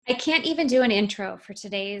I can't even do an intro for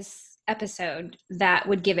today's episode that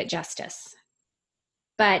would give it justice.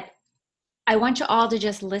 But I want you all to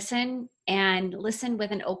just listen and listen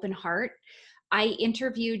with an open heart. I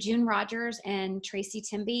interviewed June Rogers and Tracy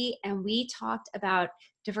Timby, and we talked about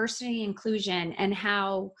diversity and inclusion and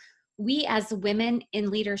how we as women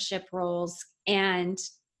in leadership roles and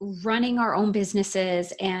running our own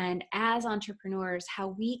businesses and as entrepreneurs, how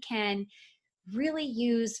we can really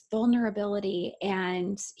use vulnerability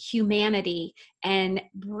and humanity and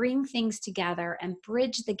bring things together and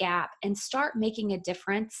bridge the gap and start making a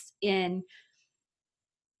difference in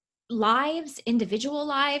lives, individual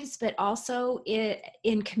lives, but also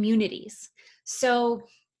in communities. So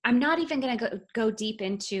I'm not even going to go deep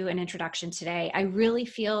into an introduction today. I really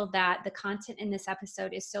feel that the content in this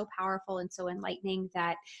episode is so powerful and so enlightening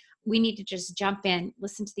that we need to just jump in,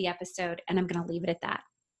 listen to the episode, and I'm going to leave it at that.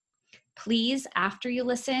 Please, after you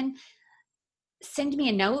listen, send me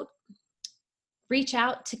a note, reach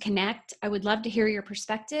out to connect. I would love to hear your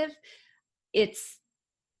perspective. It's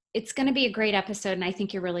going to be a great episode, and I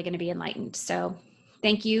think you're really going to be enlightened. So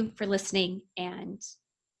thank you for listening, and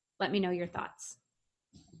let me know your thoughts.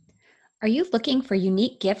 Are you looking for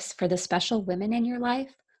unique gifts for the special women in your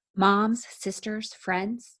life? Moms, sisters,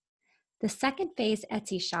 friends? The Second Phase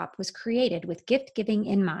Etsy shop was created with gift giving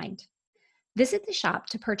in mind. Visit the shop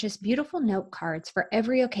to purchase beautiful note cards for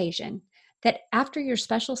every occasion that after your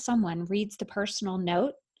special someone reads the personal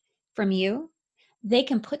note from you, they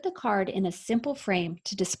can put the card in a simple frame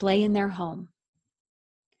to display in their home.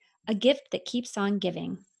 A gift that keeps on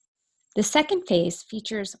giving. The Second Phase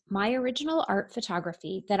features my original art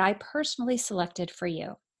photography that I personally selected for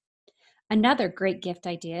you. Another great gift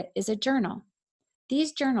idea is a journal.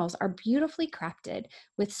 These journals are beautifully crafted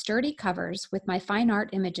with sturdy covers with my fine art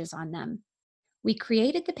images on them. We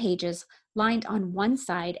created the pages lined on one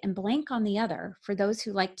side and blank on the other for those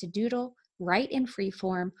who like to doodle, write in free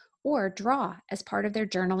form, or draw as part of their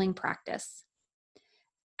journaling practice.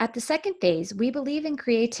 At the Second Phase, we believe in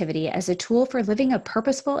creativity as a tool for living a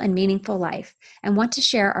purposeful and meaningful life and want to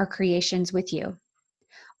share our creations with you.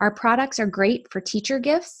 Our products are great for teacher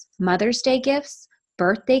gifts, Mother's Day gifts,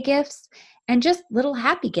 birthday gifts, and just little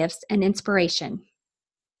happy gifts and inspiration.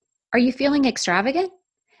 Are you feeling extravagant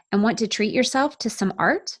and want to treat yourself to some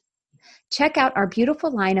art? Check out our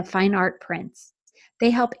beautiful line of fine art prints. They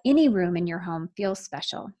help any room in your home feel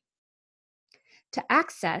special. To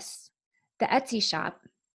access the Etsy shop,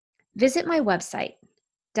 visit my website,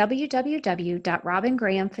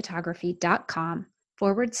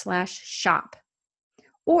 www.robyngrahamphotography.com/shop.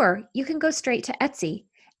 Or you can go straight to Etsy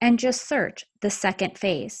and just search The Second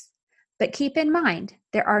Phase. But keep in mind,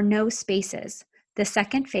 there are no spaces. The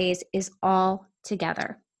Second Phase is all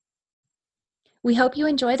together. We hope you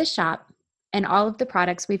enjoy the shop and all of the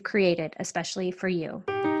products we've created, especially for you.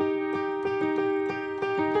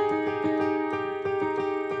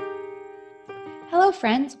 Hello,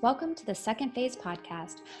 friends. Welcome to the Second Phase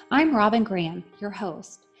podcast. I'm Robyn Graham, your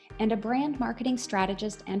host, and a brand marketing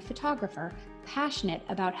strategist and photographer passionate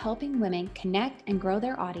about helping women connect and grow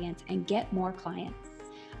their audience and get more clients.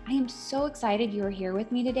 I am so excited you are here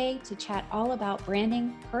with me today to chat all about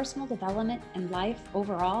branding, personal development, and life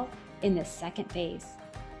overall in the Second Phase.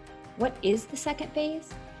 What is the Second Phase?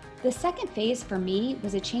 The Second Phase for me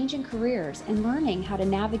was a change in careers and learning how to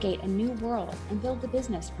navigate a new world and build the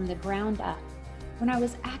business from the ground up, when I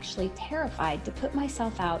was actually terrified to put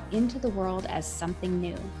myself out into the world as something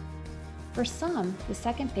new. For some, the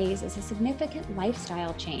Second Phase is a significant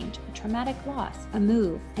lifestyle change, a traumatic loss, a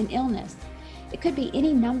move, an illness. It could be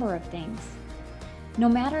any number of things. No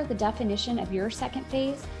matter the definition of your Second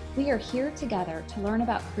Phase, we are here together to learn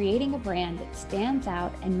about creating a brand that stands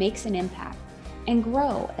out and makes an impact, and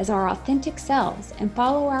grow as our authentic selves and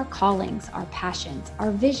follow our callings, our passions,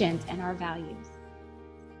 our visions, and our values.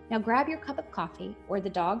 Now grab your cup of coffee or the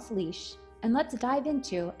dog's leash, and let's dive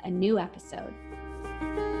into a new episode.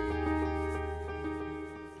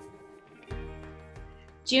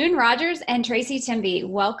 June Rogers and Tracy Timby,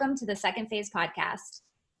 welcome to the Second Phase podcast.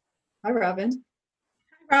 Hi, Robyn.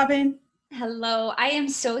 Hi, Robyn. Hello. I am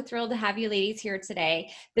so thrilled to have you ladies here today.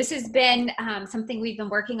 This has been something we've been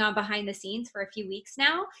working on behind the scenes for a few weeks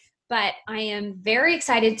now, but I am very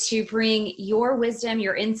excited to bring your wisdom,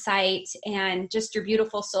 your insight, and just your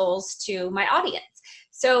beautiful souls to my audience.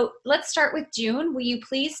 So let's start with June. Will you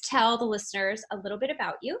please tell the listeners a little bit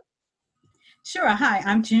about you? Sure. Hi,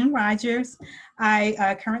 I'm June Rogers.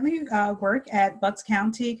 I currently work at Bucks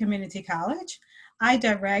County Community College. I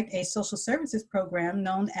direct a social services program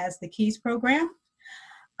known as the KEYS program.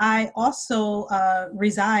 I also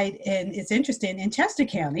reside in Chester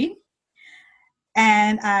County.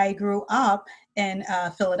 And I grew up in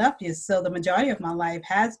Philadelphia. So the majority of my life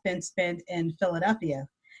has been spent in Philadelphia.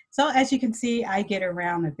 So as you can see, I get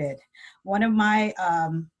around a bit. One of my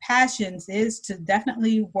passions is to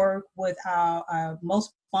definitely work with our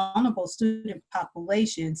most vulnerable student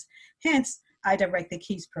populations. Hence, I direct the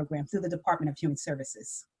KEYS program through the Department of Human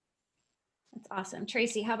Services. That's awesome.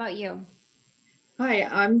 Tracy, how about you? Hi,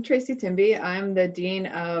 I'm Tracy Timby. I'm the Dean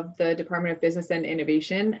of the Department of Business and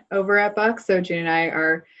Innovation over at Bucks. So June and I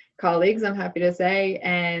are colleagues, I'm happy to say.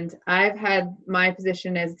 And I've had my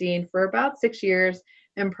position as Dean for about 6 years.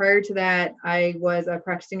 And prior to that, I was a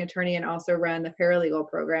practicing attorney and also ran the paralegal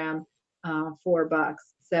program for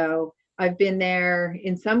Bucks. So I've been there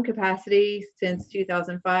in some capacity since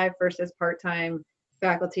 2005, first as part-time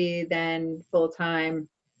faculty, then full-time,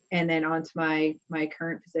 and then on to my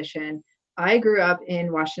current position. I grew up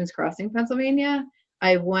in Washington's Crossing, Pennsylvania.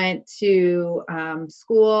 I went to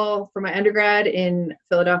school for my undergrad in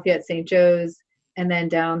Philadelphia at St. Joe's, and then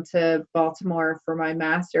down to Baltimore for my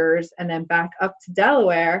master's, and then back up to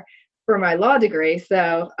Delaware for my law degree.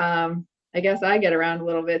 So I guess I get around a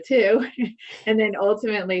little bit too. And then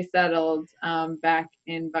ultimately settled back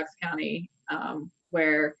in Bucks County,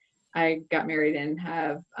 where I got married and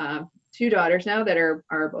have 2 daughters now that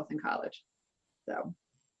are both in college. So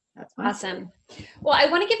that's awesome. Well, I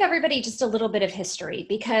want to give everybody just a little bit of history,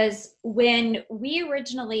 because when we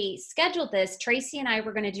originally scheduled this, Tracy and I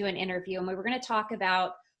were going to do an interview, and we were going to talk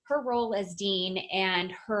about her role as dean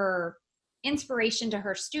and her inspiration to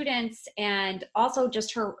her students, and also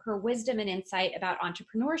just her wisdom and insight about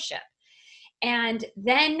entrepreneurship. And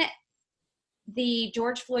then the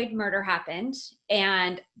George Floyd murder happened,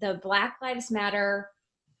 and the Black Lives Matter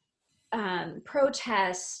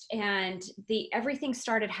protest and everything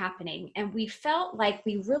started happening, and we felt like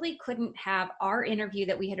we really couldn't have our interview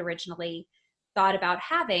that we had originally thought about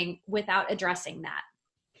having without addressing that.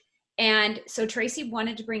 And so Tracy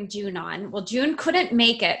wanted to bring June on. Well, June couldn't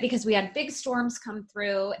make it because we had big storms come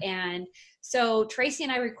through, and so Tracy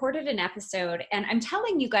and I recorded an episode. And I'm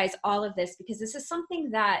telling you guys all of this because this is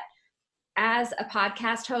something that, as a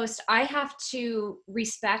podcast host, I have to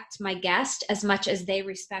respect my guest as much as they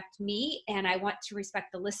respect me, and I want to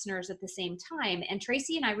respect the listeners at the same time. And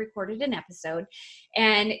Tracy and I recorded an episode,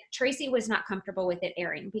 and Tracy was not comfortable with it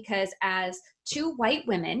airing because, as 2 white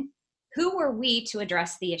women, who were we to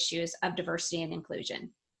address the issues of diversity and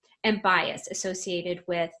inclusion and bias associated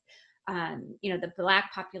with the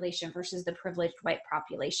Black population versus the privileged white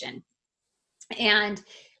population? And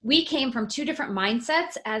we came from 2 different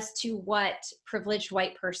mindsets as to what privileged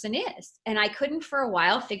white person is. And I couldn't for a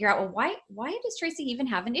while figure out, well, why does Tracy even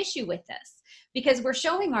have an issue with this? Because we're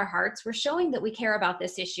showing our hearts, we're showing that we care about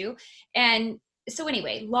this issue. And so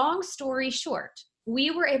anyway, long story short,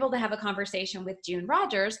 we were able to have a conversation with June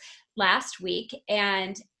Rogers last week,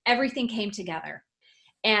 and everything came together.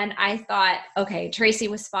 And I thought, okay, Tracy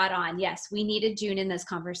was spot on. Yes, we needed June in this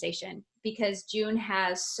conversation because June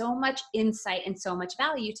has so much insight and so much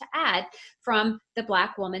value to add from the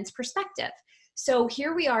Black woman's perspective. So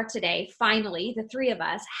here we are today, finally, the 3 of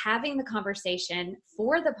us having the conversation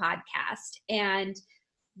for the podcast. And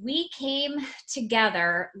we came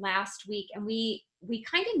together last week, and we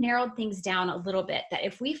kind of narrowed things down a little bit, that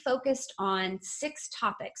if we focused on 6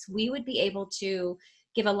 topics, we would be able to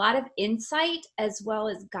give a lot of insight as well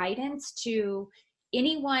as guidance to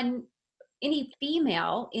any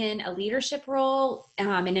female in a leadership role, in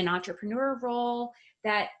an entrepreneur role,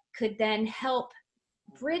 that could then help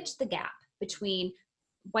bridge the gap between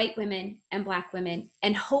white women and Black women,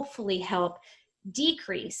 and hopefully help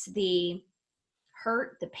decrease the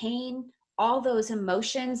hurt, the pain, all those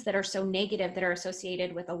emotions that are so negative that are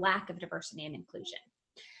associated with a lack of diversity and inclusion.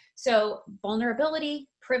 So vulnerability,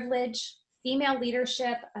 privilege, female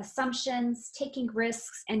leadership, assumptions, taking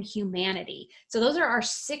risks, and humanity. So those are our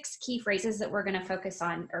 6 key phrases that we're going to focus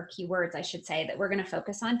on, or keywords, I should say, that we're going to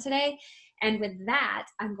focus on today. And with that,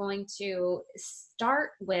 I'm going to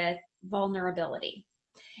start with vulnerability.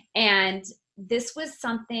 And this was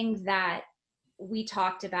something that we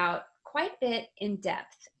talked about quite a bit in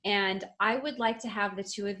depth. And I would like to have the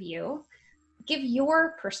 2 of you give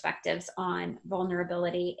your perspectives on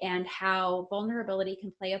vulnerability and how vulnerability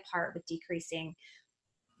can play a part with decreasing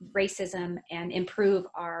racism and improve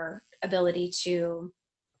our ability to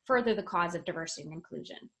further the cause of diversity and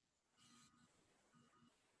inclusion.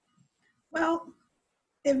 Well,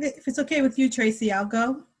 if it's okay with you, Tracy, I'll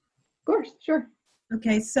go. Of course, sure.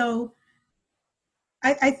 Okay, so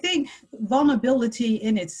I think vulnerability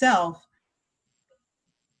in itself,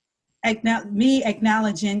 me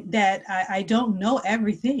acknowledging that I don't know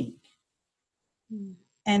everything,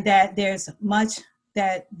 and that there's much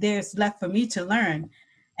that there's left for me to learn.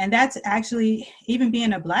 And that's actually, even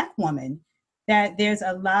being a Black woman, that there's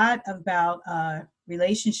a lot about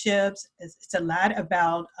relationships. It's a lot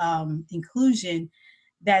about inclusion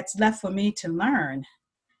that's left for me to learn.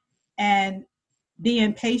 And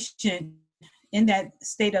being patient in that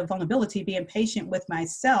state of vulnerability, being patient with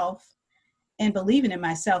myself and believing in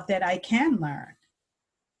myself that I can learn,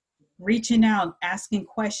 reaching out, asking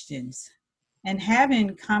questions, and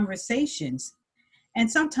having conversations, and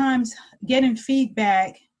sometimes getting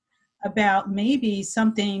feedback about maybe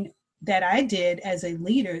something that I did as a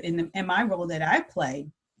leader in my role that I play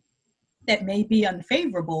that may be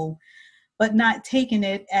unfavorable, but not taking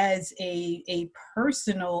it as a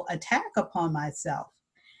personal attack upon myself.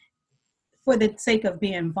 For the sake of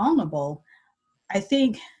being vulnerable, I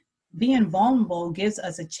think being vulnerable gives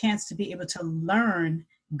us a chance to be able to learn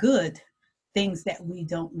good things that we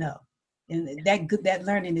don't know. And that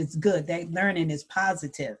learning is good. That learning is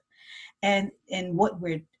positive. And what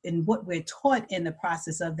we're taught in the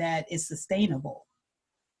process of that is sustainable.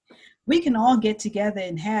 We can all get together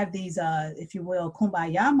and have these, if you will,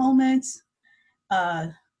 kumbaya moments.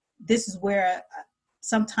 This is where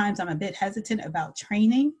sometimes I'm a bit hesitant about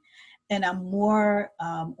training, and I'm more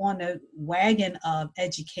on the wagon of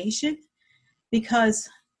education, because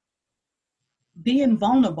being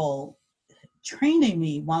vulnerable, training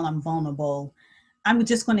me while I'm vulnerable, I'm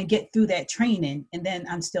just going to get through that training and then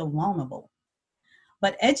I'm still vulnerable.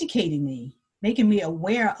 But educating me, making me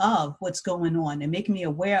aware of what's going on and making me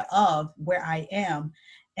aware of where I am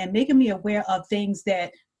and making me aware of things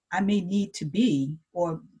that I may need to be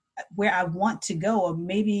or where I want to go, or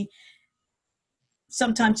maybe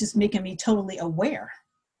sometimes just making me totally aware.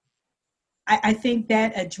 I think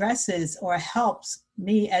that addresses or helps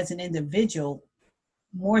me as an individual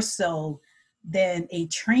more so than a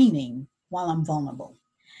training while I'm vulnerable.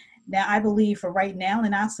 Now, I believe for right now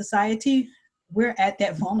in our society, we're at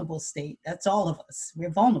that vulnerable state. That's all of us.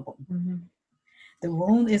 We're vulnerable. Mm-hmm. The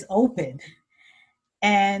room is open.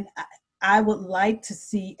 And I would like to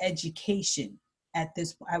see education at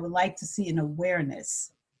this. I would like to see an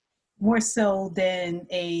awareness more so than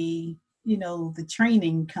the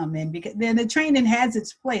training come in, because then the training has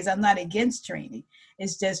its place. I'm not against training.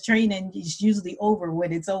 It's just training is usually over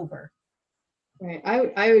when it's over. Right.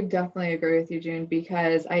 I would definitely agree with you, June,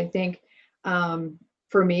 because I think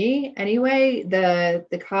for me anyway,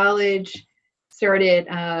 the college started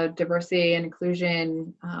diversity and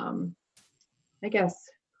inclusion, I guess,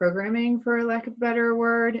 programming, for lack of a better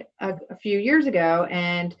word, a few years ago.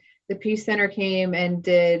 And the Peace Center came and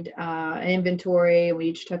did an inventory. We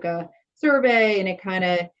each took a survey, and it kind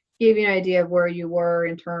of gave you an idea of where you were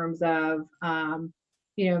in terms of,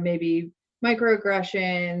 maybe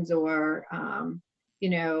microaggressions or,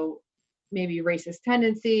 maybe racist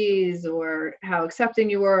tendencies, or how accepting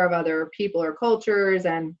you were of other people or cultures.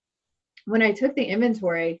 And when I took the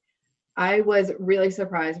inventory, I was really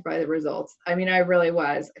surprised by the results. I mean, I really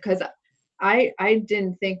was, because I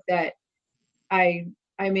didn't think that I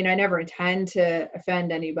mean, I never intend to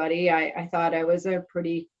offend anybody. I thought I was a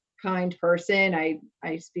pretty kind person.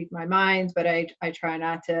 I speak my mind, but I try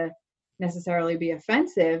not to necessarily be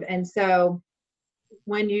offensive. And so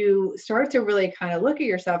when you start to really kind of look at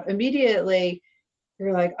yourself, immediately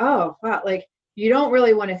you're like, oh, wow, like you don't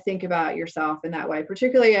really want to think about yourself in that way,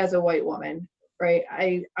 particularly as a white woman, right?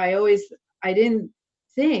 I didn't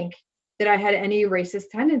think that I had any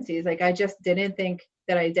racist tendencies. Like, I just didn't think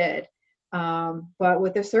that I did. But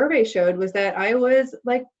what the survey showed was that I was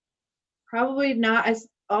like probably not as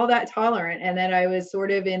all that tolerant, and that I was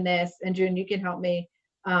sort of in this, and June, you can help me.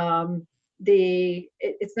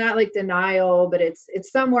 It's not like denial, but it's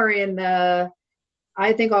somewhere in the,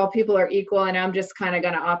 I think all people are equal, and I'm just kind of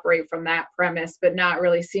going to operate from that premise, but not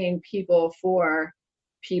really seeing people for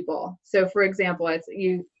people. So for example,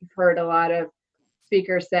 you've heard a lot of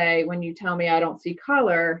speakers say, when you tell me I don't see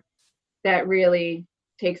color, that really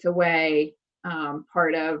takes away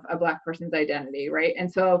part of a Black person's identity, right?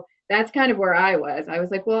 And so that's kind of where I was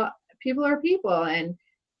like, well, people are people, and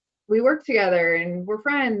we work together, and we're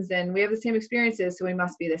friends, and we have the same experiences, so we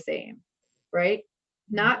must be the same, right?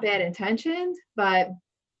 Not bad intentions, but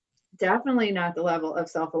definitely not the level of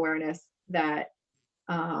self-awareness that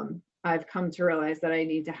I've come to realize that I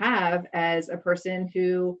need to have as a person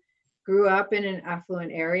who grew up in an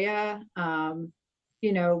affluent area.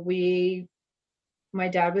 My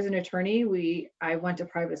dad was an attorney. I went to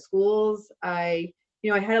private schools. I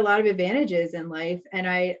had a lot of advantages in life, and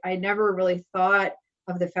I never really thought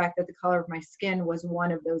of the fact that the color of my skin was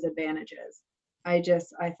one of those advantages. I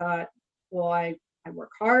thought, well, I work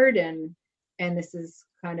hard, and this is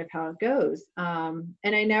kind of how it goes. And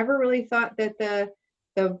I never really thought that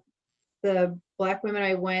the the Black women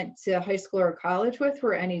I went to high school or college with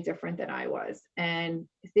were any different than I was. And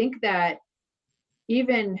I think that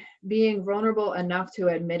even being vulnerable enough to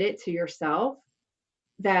admit it to yourself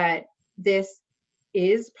that this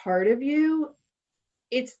is part of you,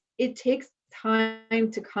 it takes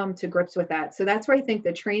time to come to grips with that. So that's where I think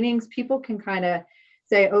the trainings, people can kind of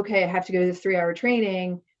say, okay, I have to go to this 3-hour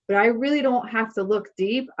training, but I really don't have to look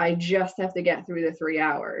deep. I just have to get through the 3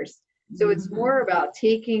 hours. So it's more about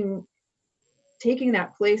taking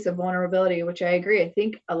that place of vulnerability, which I agree. I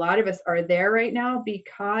think a lot of us are there right now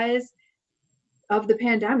because of the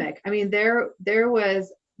pandemic. I mean, there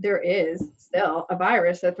is still a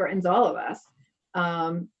virus that threatens all of us.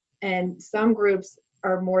 And some groups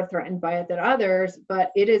are more threatened by it than others,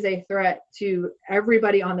 but it is a threat to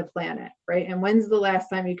everybody on the planet, right? And when's the last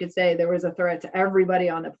time you could say there was a threat to everybody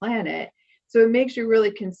on the planet? So it makes you really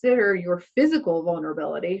consider your physical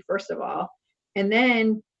vulnerability, first of all. And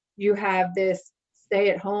then you have this stay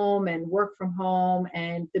at home and work from home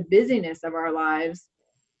and the busyness of our lives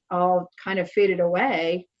all kind of faded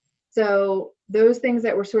away. So those things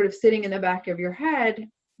that were sort of sitting in the back of your head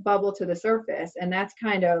bubble to the surface. And that's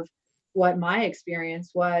kind of what my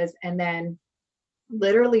experience was. And then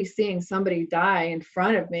literally seeing somebody die in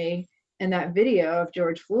front of me, and that video of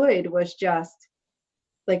George Floyd was just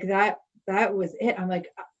like that was it. I'm like,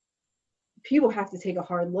 people have to take a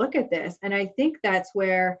hard look at this. And I think that's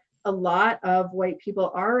where a lot of white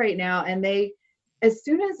people are right now. And as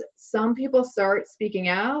soon as some people start speaking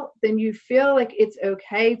out, then you feel like it's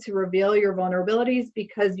okay to reveal your vulnerabilities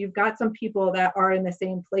because you've got some people that are in the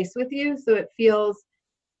same place with you. So it feels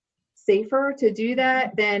safer to do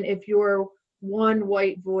that than if you're one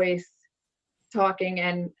white voice talking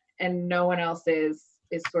and no one else is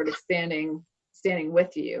sort of standing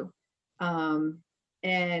with you.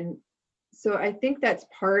 And so I think that's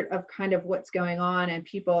part of kind of what's going on, and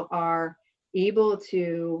people are able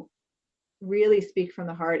to really speak from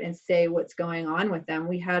the heart and say what's going on with them.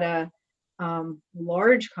 We had a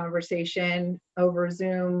large conversation over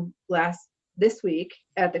Zoom this week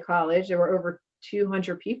at the college. There were over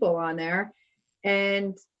 200 people on there,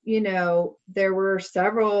 and there were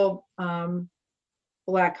several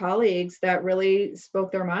Black colleagues that really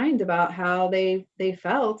spoke their mind about how they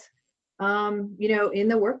felt in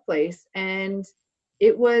the workplace. And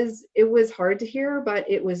it was hard to hear, but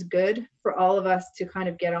it was good for all of us to kind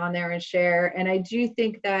of get on there and share. And I do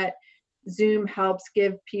think that Zoom helps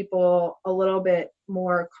give people a little bit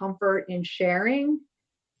more comfort in sharing.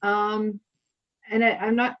 And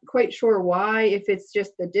I'm not quite sure why, if it's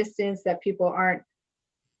just the distance that people aren't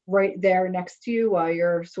right there next to you while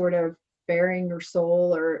you're sort of bearing your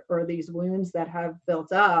soul or these wounds that have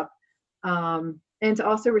built up. And to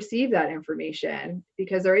also receive that information,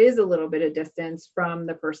 because there is a little bit of distance from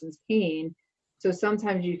the person's pain. So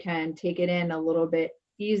sometimes you can take it in a little bit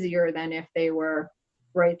easier than if they were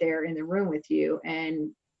right there in the room with you.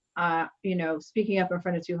 And, speaking up in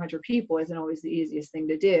front of 200 people isn't always the easiest thing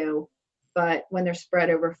to do. But when they're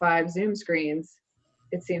spread over 5 Zoom screens,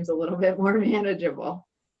 it seems a little bit more manageable.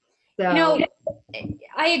 So,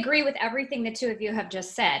 I agree with everything the two of you have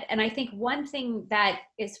just said. And I think one thing that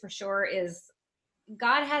is for sure is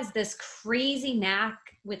God has this crazy knack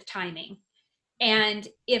with timing. And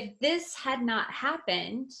if this had not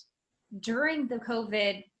happened during the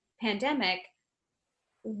COVID pandemic,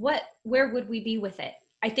 where would we be with it?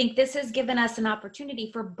 I think this has given us an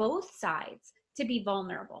opportunity for both sides to be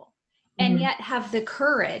vulnerable and yet have the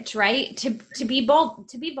courage, right? To be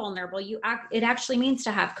vulnerable. It actually means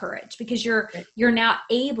to have courage, because you're now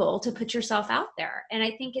able to put yourself out there. And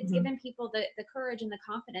I think it's given people the courage and the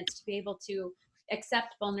confidence to be able to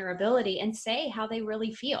accept vulnerability and say how they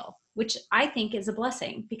really feel, which I think is a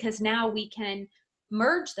blessing, because now we can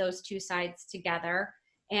merge those two sides together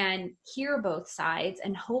and hear both sides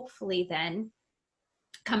and hopefully then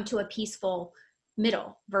come to a peaceful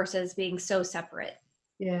middle versus being so separate.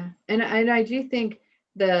 Yeah. And I do think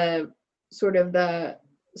the sort of the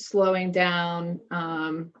slowing down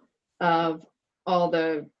of all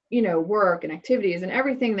the, work and activities and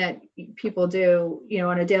everything that people do,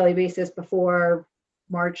 on a daily basis before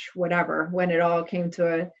March, whatever, when it all came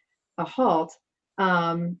to a halt,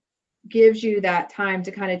 gives you that time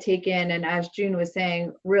to kind of take in. And as June was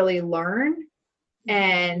saying, really learn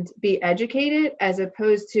and be educated, as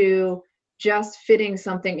opposed to just fitting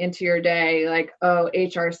something into your day. Like, oh,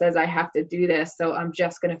 HR says I have to do this, so I'm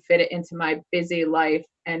just going to fit it into my busy life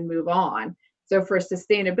and move on. So for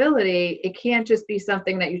sustainability, it can't just be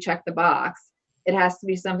something that you check the box. It has to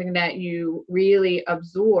be something that you really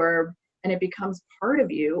absorb and it becomes part of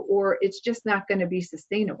you, or it's just not going to be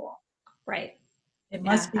sustainable. Right. It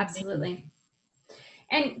must be absolutely.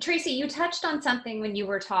 And Tracy, you touched on something when you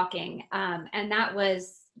were talking, and that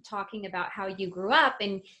was talking about how you grew up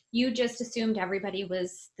and you just assumed everybody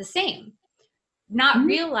was the same, not Mhm.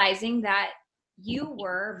 realizing that you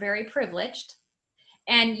were very privileged.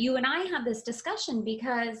 And you and I had this discussion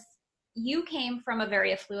because you came from a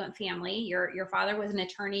very affluent family. Your father was an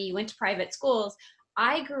attorney. You went to private schools.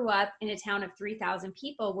 I grew up in a town of 3,000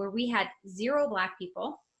 people where we had 0 Black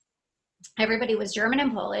people. Everybody was German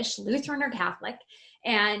and Polish, Lutheran or Catholic.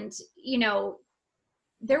 And,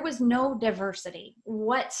 there was no diversity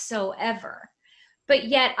whatsoever. But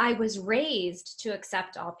yet I was raised to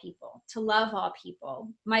accept all people, to love all people.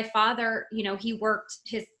 My father, he worked,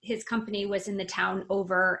 his company was in the town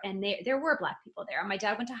over, and there were Black people there. My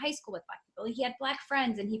dad went to high school with Black people. He had Black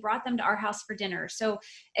friends and he brought them to our house for dinner. So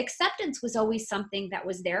acceptance was always something that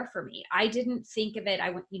was there for me. I didn't think of it.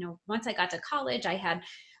 I went, once I got to college, I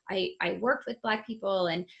worked with Black people,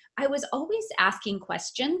 and I was always asking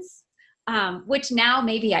questions, which now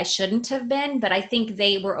maybe I shouldn't have been, but I think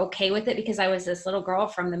they were okay with it because I was this little girl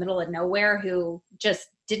from the middle of nowhere who just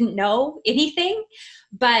didn't know anything.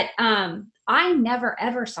 But I never,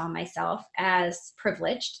 ever saw myself as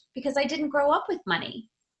privileged because I didn't grow up with money.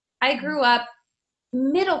 I grew up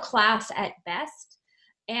middle class at best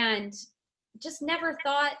and just never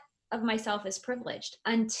thought of myself as privileged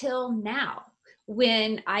until now,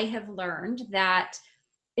 when I have learned that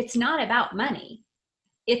it's not about money.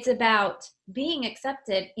 It's about being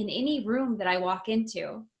accepted in any room that I walk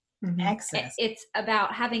into. Access. It's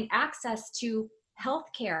about having access to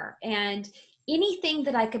healthcare and anything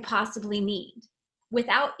that I could possibly need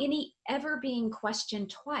without any ever being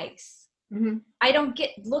questioned twice. Mm-hmm. I don't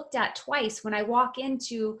get looked at twice when I walk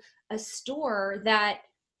into a store that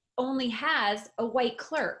only has a white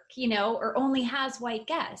clerk, or only has white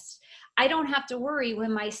guests. I don't have to worry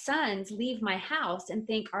when my sons leave my house and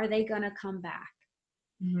think, are they going to come back?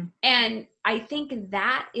 Mm-hmm. And I think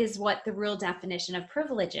that is what the real definition of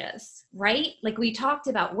privilege is, right? Like we talked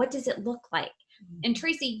about, what does it look like? And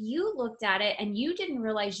Tracy, you looked at it and you didn't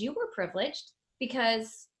realize you were privileged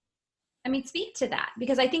because, speak to that,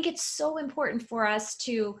 because I think it's so important for us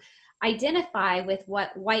to identify with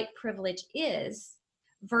what white privilege is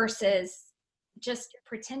versus just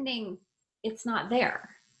pretending it's not there.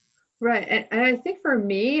 Right. And I think for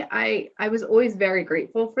me, I was always very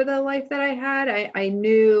grateful for the life that I had. I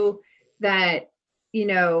knew that,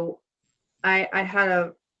 I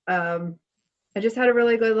had I just had a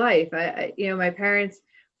really good life. My parents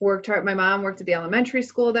worked hard. My mom worked at the elementary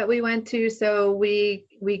school that we went to. So we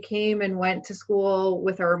came and went to school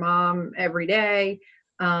with our mom every day.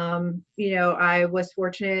 I was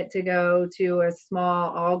fortunate to go to a small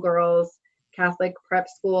all girls Catholic prep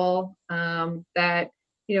school that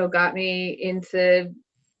got me into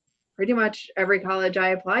pretty much every college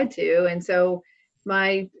I applied to. And so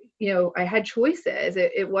I had choices.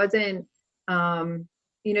 It wasn't,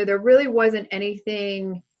 there really wasn't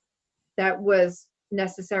anything that was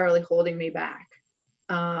necessarily holding me back.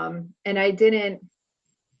 And I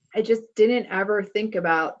just didn't ever think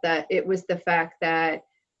about that. It was the fact that,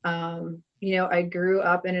 I grew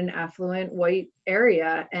up in an affluent white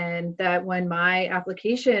area, and that when my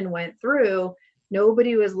application went through,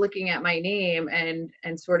 nobody was looking at my name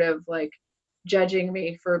and sort of like judging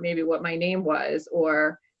me for maybe what my name was,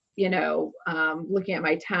 or, looking at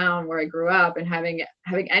my town where I grew up and having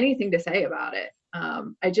anything to say about it.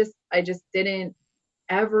 I just didn't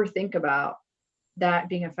ever think about that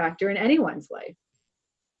being a factor in anyone's life.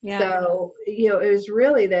 Yeah. So, it was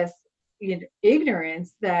really this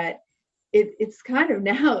ignorance that it's kind of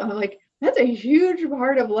now, I'm like, that's a huge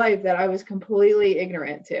part of life that I was completely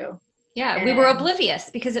ignorant to. Yeah, And we were oblivious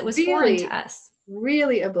because it was really, foreign to us.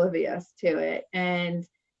 Really oblivious to it, and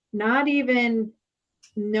not even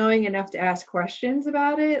knowing enough to ask questions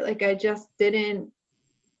about it. Like I just didn't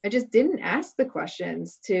ask the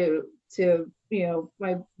questions to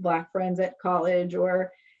my Black friends at college,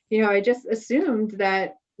 or I just assumed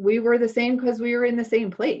that we were the same because we were in the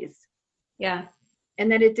same place. Yeah.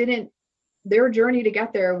 And that their journey to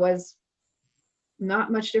get there was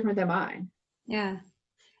not much different than mine. Yeah.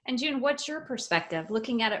 And June, what's your perspective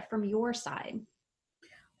looking at it from your side?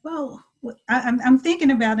 Well, I'm thinking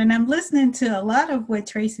about it, and I'm listening to a lot of what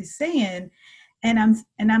Tracy's saying, and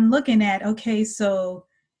I'm looking at, okay, so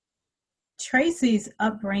Tracy's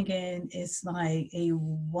upbringing is like a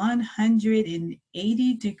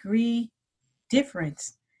 180-degree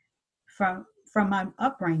difference from my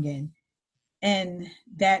upbringing, and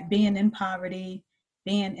that being in poverty,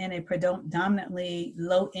 being in a predominantly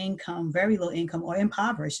low income, very low income, or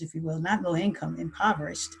impoverished, if you will, not low income,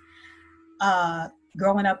 impoverished,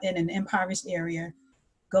 growing up in an impoverished area,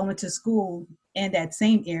 going to school in that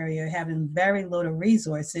same area having very little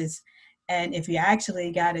resources. And if you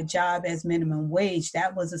actually got a job as minimum wage,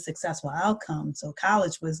 that was a successful outcome. So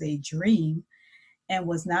college was a dream and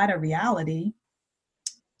was not a reality.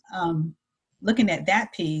 Looking at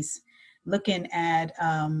that piece, looking at,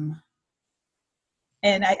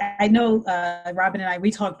 and I know Robyn and I,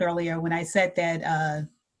 we talked earlier when I said that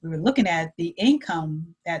we were looking at the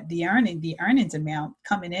income, at the earnings amount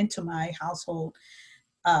coming into my household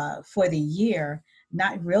for the year,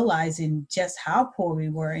 not realizing just how poor we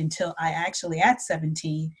were until I actually at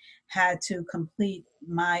 17 had to complete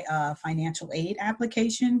my financial aid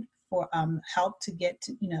application for help to get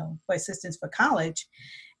to, for assistance for college,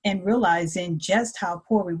 and realizing just how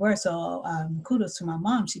poor we were. So kudos to my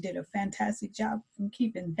mom. She did a fantastic job in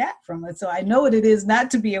keeping that from us. So I know what it is not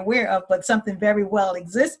to be aware of, but something very well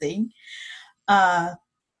existing.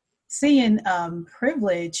 Seeing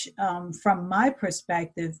privilege from my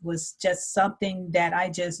perspective was just something that I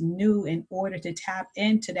just knew in order to tap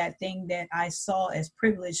into that thing that I saw as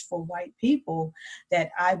privilege for white people, that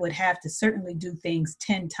I would have to certainly do things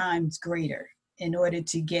 10 times greater in order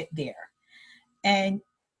to get there. And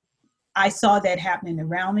I saw that happening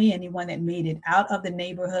around me. Anyone that made it out of the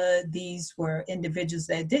neighborhood, these were individuals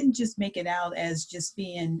that didn't just make it out as just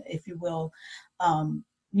being, if you will,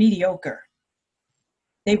 mediocre.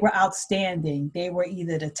 They were outstanding. They were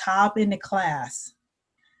either the top in the class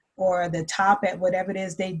or the top at whatever it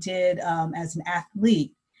is they did as an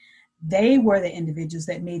athlete. They were the individuals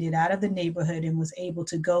that made it out of the neighborhood and was able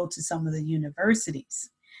to go to some of the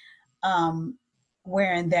universities.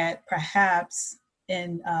 Wherein that perhaps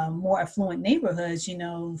in more affluent neighborhoods,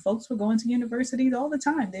 folks were going to universities all the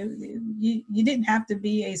time. You didn't have to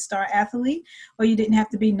be a star athlete, or you didn't have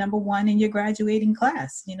to be number one in your graduating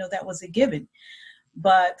class. That was a given.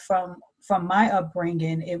 But from my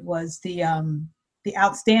upbringing, it was the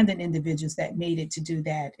outstanding individuals that made it to do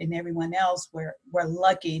that, and everyone else were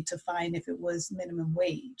lucky to find if it was minimum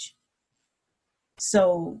wage.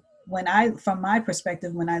 So from my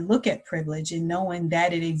perspective, when I look at privilege and knowing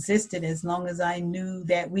that it existed as long as I knew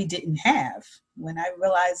that we didn't have, when I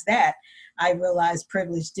realized that, I realized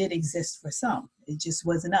privilege did exist for some. It just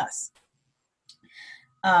wasn't us.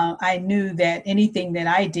 I knew that anything that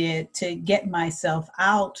I did to get myself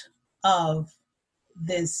out of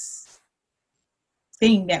this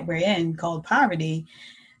thing that we're in called poverty,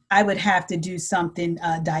 I would have to do something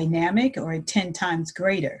dynamic or 10 times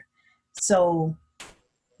greater. So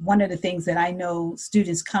one of the things that I know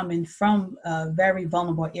students coming from very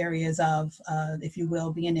vulnerable areas of, if you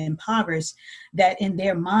will, being impoverished, that in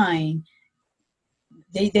their mind,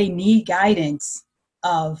 they need guidance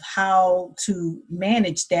of how to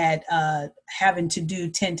manage that, having to do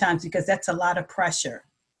 10 times, because that's a lot of pressure.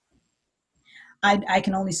 I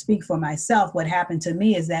can only speak for myself. What happened to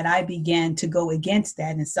me is that I began to go against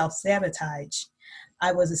that and self-sabotage.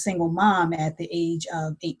 I was a single mom at the age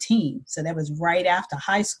of 18. So that was right after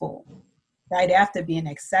high school, right after being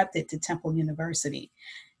accepted to Temple University.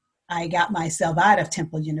 I got myself out of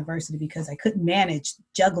Temple University because I couldn't manage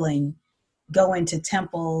juggling going to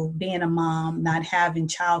Temple, being a mom, not having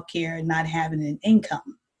childcare, not having an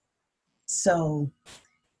income. So,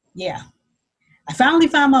 yeah. I finally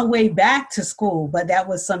found my way back to school, but that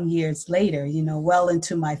was some years later, well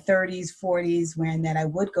into my 30s, 40s, when that I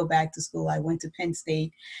would go back to school. I went to Penn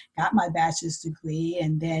State, got my bachelor's degree,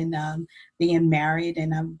 and then being married,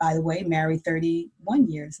 and I'm, by the way, married 31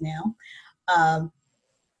 years now.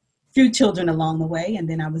 Few children along the way, and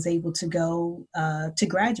then I was able to go to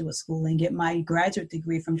graduate school and get my graduate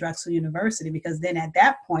degree from Drexel University, because then at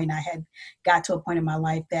that point I had got to a point in my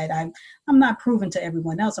life that I'm not proving to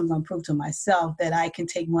everyone else, I'm going to prove to myself that I can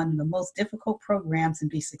take one of the most difficult programs and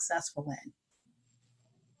be successful in.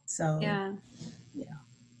 So yeah.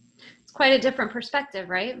 It's quite a different perspective,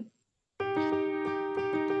 right?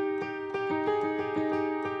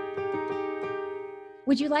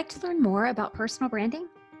 Would you like to learn more about personal branding?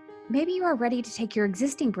 Maybe you are ready to take your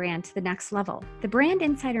existing brand to the next level. The Brand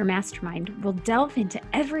Insider Mastermind will delve into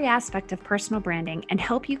every aspect of personal branding and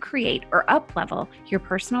help you create or up-level your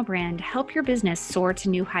personal brand, help your business soar to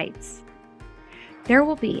new heights. There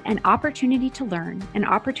will be an opportunity to learn, an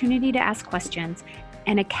opportunity to ask questions,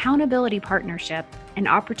 an accountability partnership, an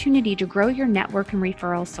opportunity to grow your network and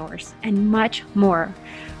referral source, and much more.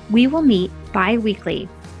 We will meet bi-weekly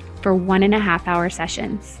for 1.5-hour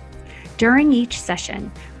sessions. During each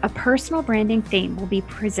session, a personal branding theme will be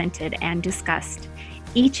presented and discussed.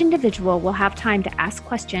 Each individual will have time to ask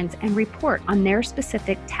questions and report on their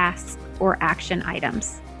specific tasks or action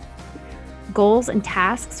items. Goals and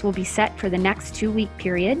tasks will be set for the next 2-week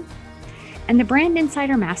period. And the Brand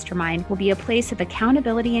Insider Mastermind will be a place of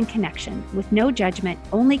accountability and connection with no judgment,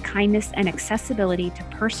 only kindness and accessibility to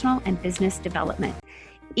personal and business development.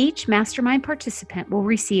 Each mastermind participant will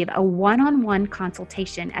receive a one-on-one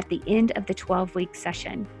consultation at the end of the 12-week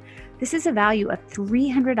session. This is a value of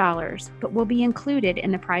 $300, but will be included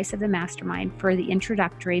in the price of the mastermind for the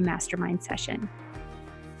introductory mastermind session.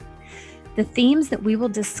 The themes that we will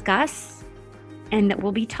discuss and that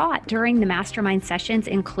will be taught during the mastermind sessions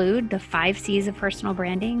include the 5 C's of personal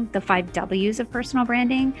branding, the 5 W's of personal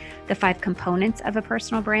branding, the 5 components of a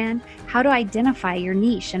personal brand, how to identify your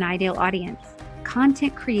niche and ideal audience,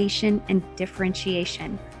 content creation and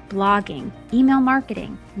differentiation, blogging, email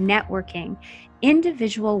marketing, networking,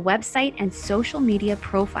 individual website and social media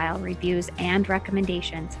profile reviews and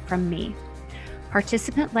recommendations from me.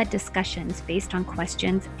 Participant-led discussions based on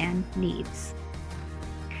questions and needs.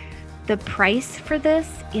 The price for this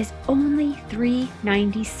is only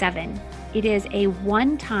 $397. It is a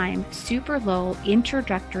one-time super low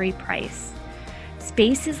introductory price.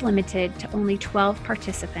 Space is limited to only 12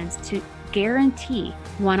 participants to guarantee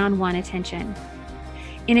one-on-one attention.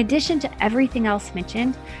 In addition to everything else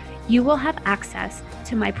mentioned, you will have access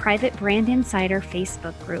to my private Brand Insider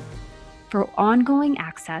Facebook group for ongoing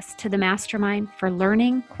access to the mastermind for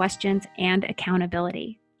learning, questions, and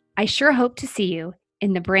accountability. I sure hope to see you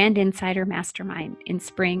in the Brand Insider Mastermind in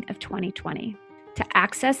spring of 2020. To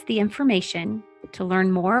access the information, to learn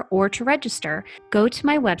more, or to register, go to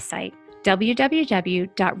my website,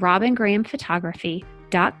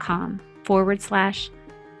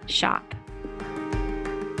 www.robyngrahamphotography.com/shop.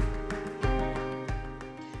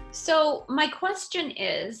 So my question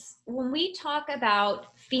is, when we talk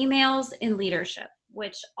about females in leadership,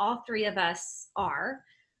 which all 3 of us are,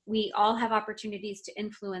 we all have opportunities to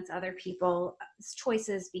influence other people's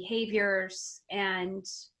choices, behaviors, and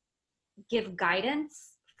give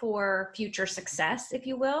guidance for future success, if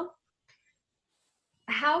you will.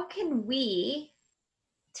 How can we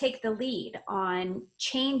take the lead on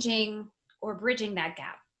changing or bridging that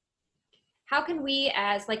gap? How can we,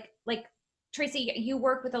 as like Tracy, you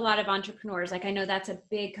work with a lot of entrepreneurs. Like, I know that's a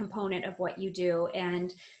big component of what you do.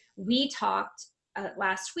 And we talked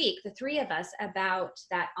last week, the 3 of us, about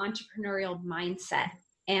that entrepreneurial mindset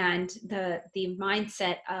and the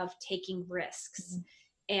mindset of taking risks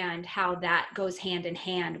and how that goes hand in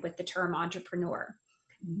hand with the term entrepreneur.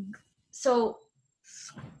 So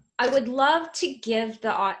I would love to give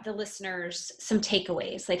the listeners some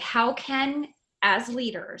takeaways. Like, how can, as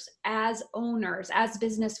leaders, as owners, as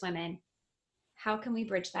businesswomen, how can we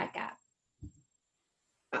bridge that gap?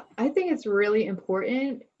 I think it's really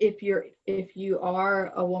important if you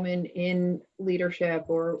are a woman in leadership,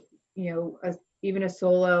 or even a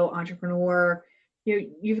solo entrepreneur.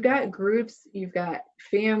 You've got groups, you've got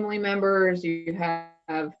family members, you have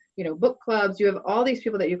book clubs, you have all these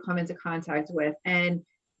people that you come into contact with, and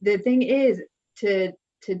the thing is to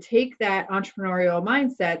take that entrepreneurial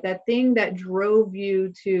mindset, that thing that drove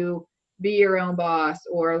you to be your own boss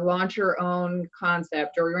or launch your own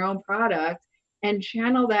concept or your own product, and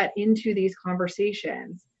channel that into these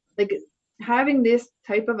conversations. Like, having this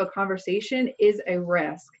type of a conversation is a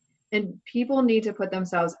risk, and people need to put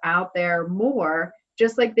themselves out there more,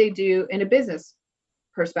 just like they do in a business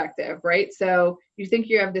perspective, right? So you think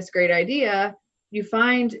you have this great idea, you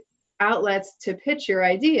find outlets to pitch your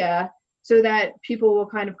idea so that people will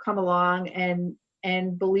kind of come along and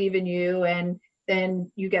believe in you, and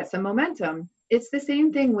then you get some momentum. It's the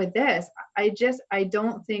same thing with this. I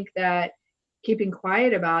don't think that keeping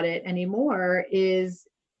quiet about it anymore is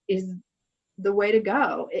the way to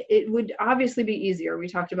go. It would obviously be easier. We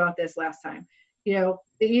talked about this last time. The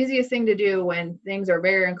easiest thing to do when things are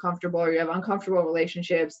very uncomfortable or you have uncomfortable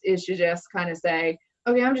relationships is to just kind of say,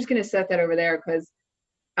 okay, I'm just going to set that over there because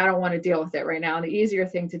I don't want to deal with it right now. And the easier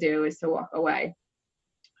thing to do is to walk away.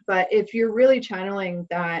 But if you're really channeling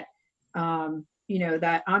that,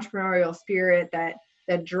 that entrepreneurial spirit that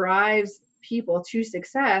drives people to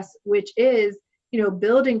success, which is,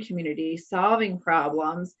 building community, solving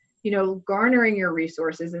problems, garnering your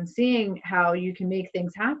resources and seeing how you can make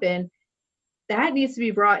things happen, that needs to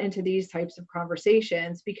be brought into these types of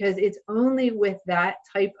conversations, because it's only with that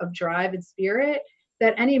type of drive and spirit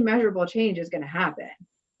that any measurable change is going to happen.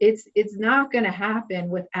 It's not going to happen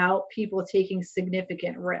without people taking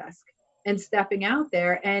significant risk and stepping out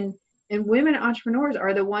there. And women entrepreneurs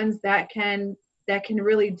are the ones that can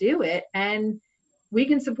really do it, and we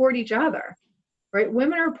can support each other, right?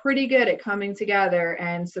 Women are pretty good at coming together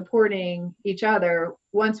and supporting each other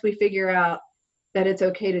once we figure out that it's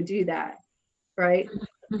okay to do that, right?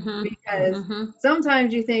 Mm-hmm. Because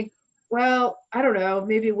sometimes you think, well, I don't know,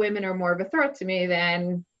 maybe women are more of a threat to me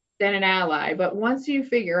than than an ally. But once you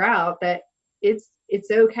figure out that it's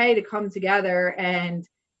okay to come together and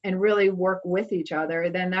really work with each other,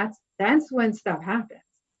 then that's when stuff happens.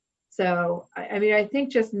 So, I mean, I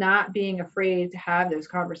think just not being afraid to have those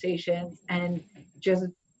conversations and just,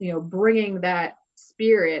 bringing that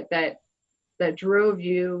spirit that drove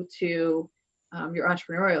you to your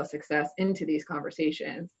entrepreneurial success into these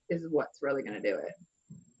conversations is what's really going to do it.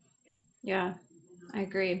 Yeah, I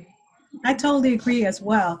agree. I totally agree as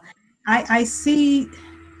well. I see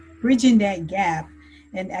bridging that gap,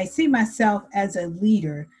 and I see myself as a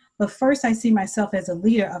leader, but first I see myself as a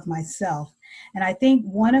leader of myself. And I think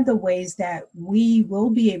one of the ways that we will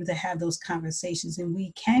be able to have those conversations and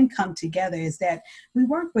we can come together is that we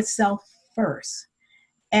work with self first,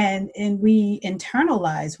 and we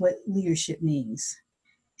internalize what leadership means.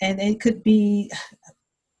 And it could be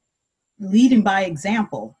leading by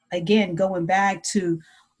example. Again, going back to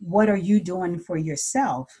what are you doing for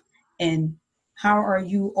yourself, and how are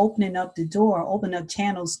you opening up the door, open up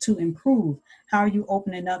channels to improve? How are you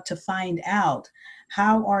opening up to find out?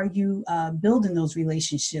 How are you building those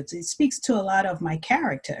relationships? It speaks to a lot of my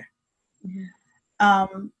character.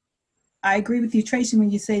 Mm-hmm. I agree with you, Tracy,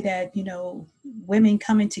 when you say that, women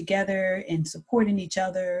coming together and supporting each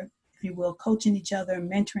other, if you will, coaching each other,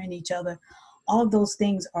 mentoring each other, all of those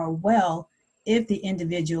things are well if the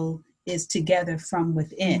individual is together from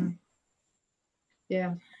within. Mm-hmm.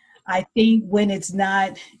 Yeah. I think when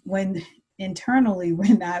internally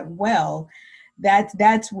we're not well,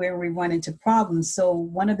 that's where we run into problems. So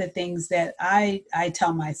one of the things that I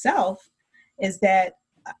tell myself is that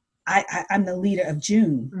I'm the leader of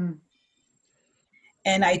June. Mm.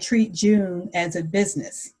 And I treat June as a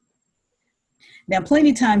business. Now, plenty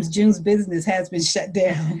of times June's business has been shut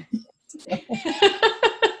down.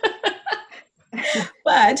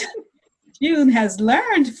 But June has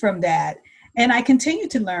learned from that. And I continue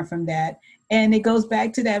to learn from that. And it goes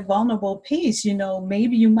back to that vulnerable piece.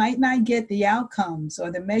 Maybe you might not get the outcomes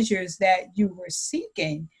or the measures that you were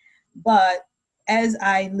seeking, but as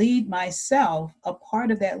I lead myself, a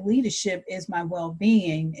part of that leadership is my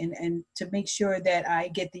well-being, and to make sure that I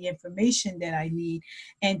get the information that I need,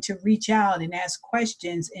 and to reach out and ask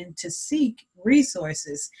questions and to seek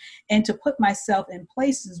resources and to put myself in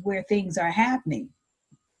places where things are happening.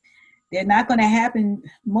 They're not going to happen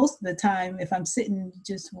most of the time if I'm sitting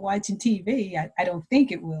just watching TV. I don't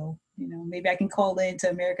think it will. Maybe I can call in to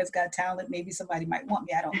America's Got Talent. Maybe somebody might want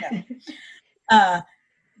me. I don't know.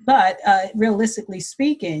 But realistically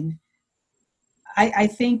speaking, I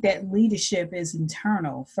think that leadership is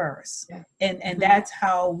internal first. Yeah. And that's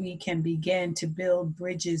how we can begin to build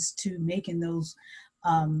bridges to making those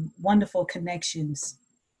wonderful connections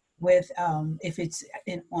with, if it's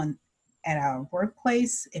at our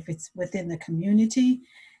workplace, if it's within the community,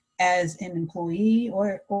 as an employee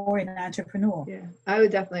or an entrepreneur. Yeah, I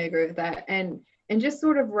would definitely agree with that. And just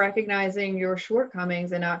sort of recognizing your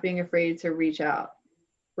shortcomings and not being afraid to reach out.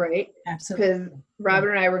 Right? Absolutely. Because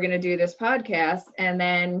Robyn and I were going to do this podcast, and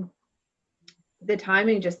then the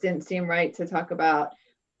timing just didn't seem right to talk about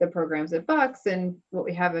the programs at Bucks and what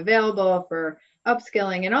we have available for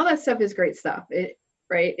upskilling, and all that stuff is great stuff.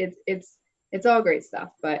 Right? It's all great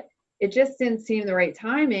stuff, but it just didn't seem the right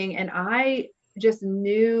timing. And I just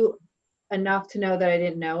knew enough to know that I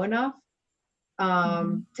didn't know enough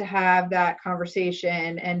to have that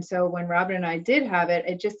conversation. And so when Robyn and I did have it,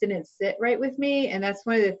 it just didn't sit right with me. And that's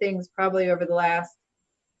one of the things probably over the last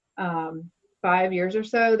 5 years or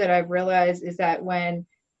so that I've realized is that when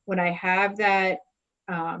I have that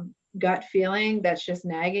gut feeling that's just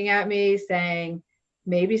nagging at me saying,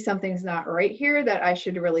 maybe something's not right here, that I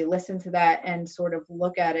should really listen to that and sort of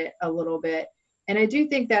look at it a little bit. And I do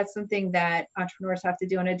think that's something that entrepreneurs have to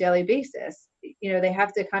do on a daily basis. They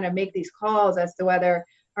have to kind of make these calls as to whether,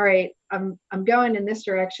 all right, I'm going in this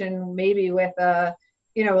direction, maybe with a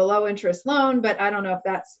low interest loan, but I don't know if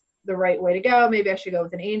that's the right way to go. Maybe I should go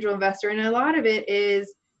with an angel investor. And a lot of it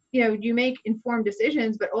is, you make informed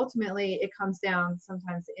decisions, but ultimately it comes down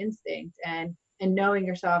sometimes to instinct and knowing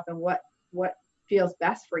yourself and what feels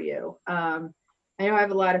best for you. I know I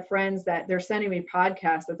have a lot of friends that they're sending me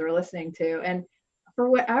podcasts that they're listening to. And for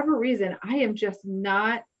whatever reason, I am just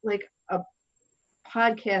not like a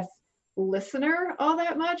podcast listener all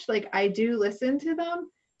that much. Like I do listen to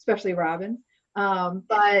them, especially Robyn.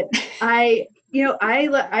 But I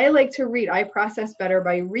like to read. I process better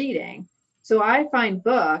by reading. So I find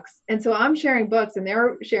books. And so I'm sharing books and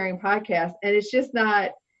they're sharing podcasts. And it's just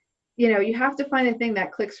not, you have to find the thing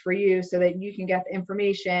that clicks for you so that you can get the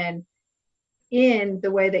information in the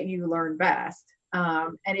way that you learn best.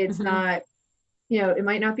 And it's not, it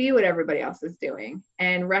might not be what everybody else is doing.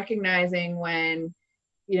 And recognizing when,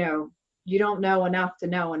 you don't know enough to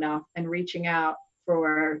know enough, and reaching out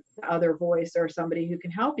for the other voice or somebody who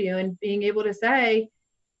can help you, and being able to say,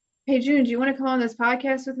 hey, June, do you want to come on this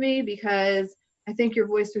podcast with me? Because I think your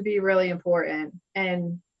voice would be really important.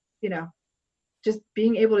 And, just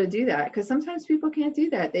being able to do that, because sometimes people can't do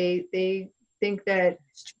that. They think that,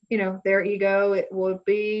 their ego, it will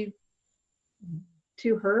be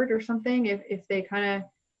too hurt or something if they kind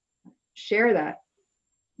of share that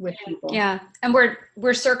with people. Yeah. And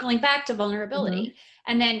we're circling back to vulnerability.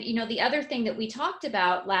 Mm-hmm. And then, the other thing that we talked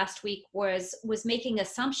about last week was making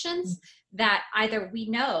assumptions that either we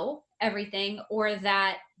know everything or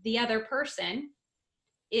that the other person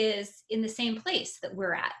is in the same place that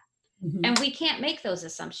we're at. Mm-hmm. And we can't make those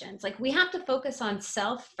assumptions. Like, we have to focus on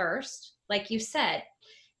self first, like you said.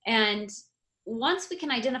 And once we can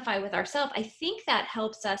identify with ourselves, I think that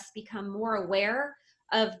helps us become more aware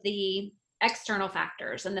of the external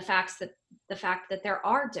factors and the fact that there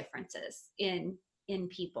are differences in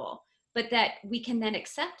people, but that we can then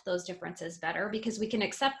accept those differences better because we can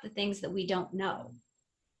accept the things that we don't know.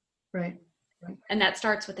 Right. And that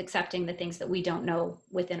starts with accepting the things that we don't know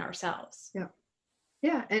within ourselves. Yeah.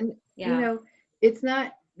 And it's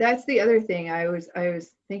not, that's the other thing I was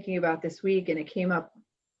thinking about this week, and it came up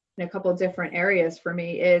in a couple of different areas for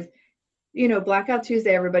me is, Blackout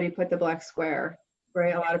Tuesday, everybody put the black square,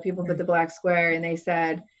 right? A lot of people put the black square, and they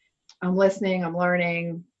said, I'm listening, I'm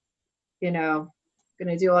learning, going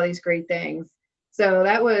to do all these great things. So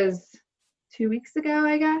that was 2 weeks ago,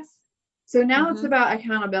 I guess. So now it's about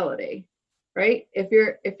accountability, right? If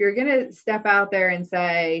you're going to step out there and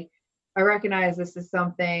say, I recognize this is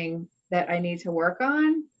something that I need to work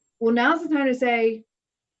on. Well, now's the time to say,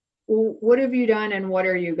 well, what have you done and what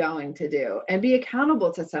are you going to do? And be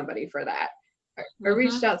accountable to somebody for that. I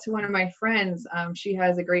reached out to one of my friends. She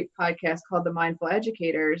has a great podcast called The Mindful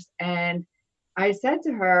Educators. And I said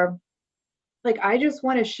to her, I just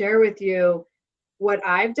want to share with you what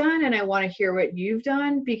I've done, and I want to hear what you've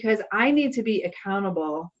done, because I need to be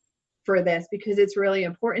accountable for this, because it's really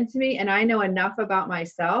important to me. And I know enough about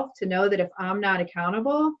myself to know that if I'm not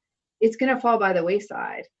accountable, it's going to fall by the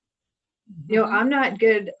wayside. I'm not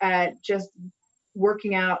good at just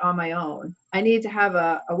working out on my own. I need to have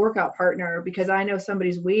a workout partner, because I know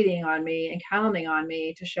somebody's waiting on me and counting on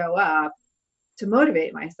me to show up to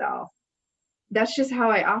motivate myself. That's just how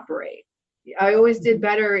I operate. I always did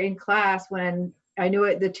better in class when I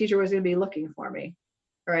knew the teacher was going to be looking for me,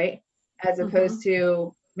 right? As opposed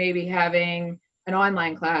to maybe having an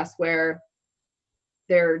online class where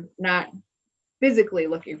they're not physically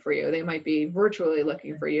looking for you. They might be virtually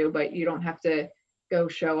looking for you, but you don't have to go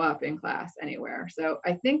show up in class anywhere. So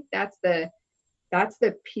I think that's the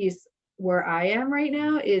piece where I am right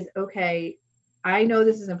now is, okay, I know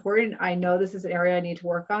this is important. I know this is an area I need to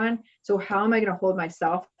work on. So how am I going to hold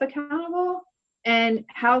myself accountable? And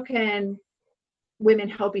how can women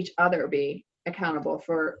help each other be accountable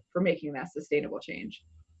for making that sustainable change?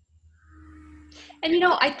 And,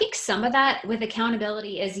 I think some of that with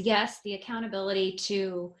accountability is, yes, the accountability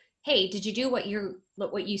to, hey, did you do what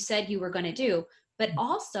you said you were going to do? But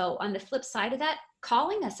also on the flip side of that,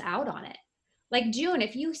 calling us out on it. Like, June,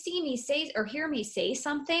 if you see me say or hear me say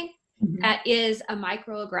something that is a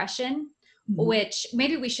microaggression, which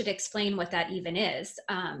maybe we should explain what that even is,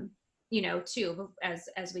 too,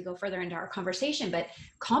 as we go further into our conversation, but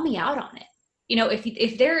call me out on it.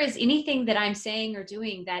 If there is anything that I'm saying or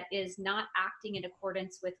doing that is not acting in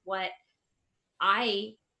accordance with what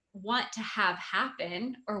I want to have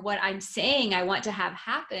happen, or what I'm saying I want to have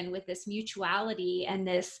happen with this mutuality and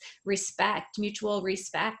this mutual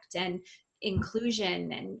respect and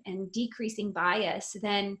inclusion and decreasing bias,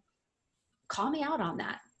 then call me out on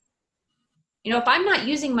that. If I'm not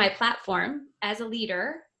using my platform as a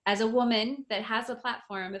leader, as a woman that has a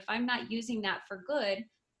platform, if I'm not using that for good,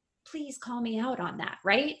 please call me out on that,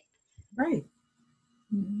 right? Right.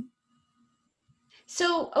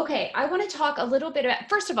 So, okay, I want to talk a little bit about,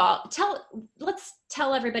 first of all, let's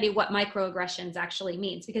tell everybody what microaggressions actually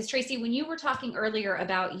means. Because Tracy, when you were talking earlier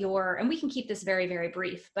about and we can keep this very, very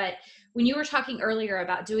brief, but when you were talking earlier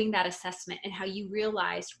about doing that assessment and how you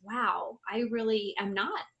realized, wow, I really am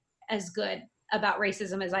not as good about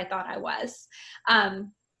racism as I thought I was.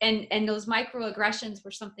 And those microaggressions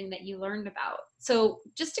were something that you learned about. So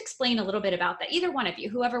just explain a little bit about that. Either one of you,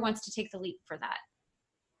 whoever wants to take the leap for that.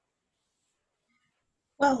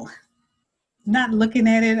 Well, not looking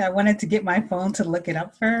at it, I wanted to get my phone to look it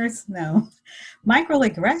up first. No.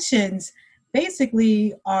 Microaggressions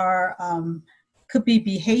basically are, could be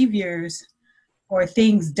behaviors or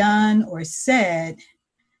things done or said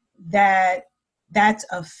that's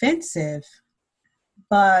offensive,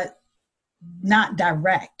 but not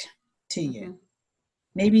direct to you.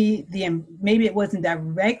 Maybe it wasn't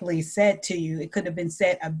directly said to you. It could have been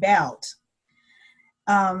said about.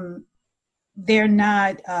 They're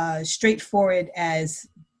not straightforward as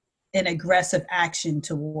an aggressive action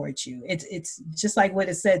towards you. It's just like what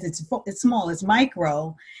it says. It's small. It's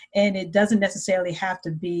micro, and it doesn't necessarily have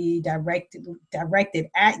to be directed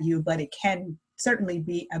at you, but it can certainly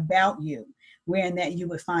be about you, wherein that you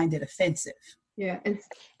would find it offensive. Yeah.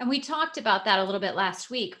 And we talked about that a little bit last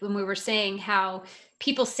week when we were saying how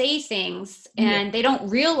people say things and they don't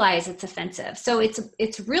realize it's offensive. So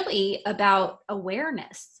it's really about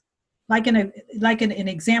awareness. Like an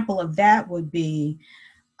example of that would be,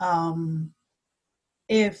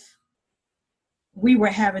 if we were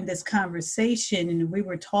having this conversation and we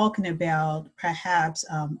were talking about perhaps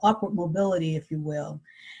upward mobility, if you will,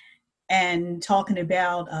 and talking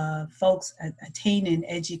about folks attaining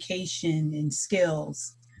education and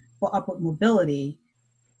skills for upward mobility,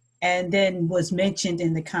 and then was mentioned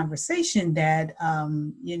in the conversation that,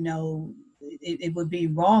 it would be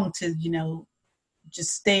wrong to,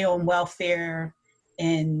 just stay on welfare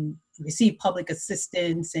and receive public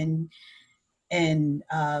assistance and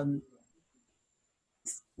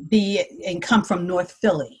come from North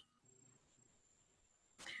Philly.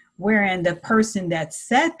 Wherein the person that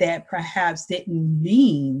said that perhaps didn't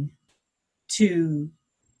mean to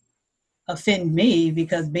offend me,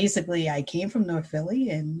 because basically I came from North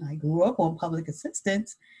Philly and I grew up on public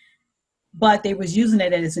assistance, but they was using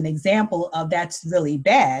it as an example of that's really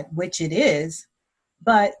bad, which it is.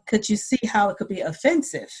 But could you see how it could be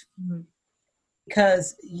offensive? Mm-hmm.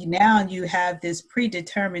 Because now you have this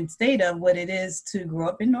predetermined state of what it is to grow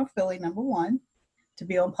up in North Philly, number one, to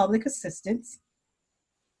be on public assistance.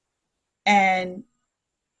 And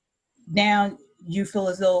now you feel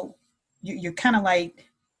as though you're kind of like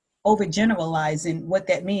overgeneralizing what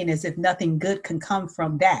that means, as if nothing good can come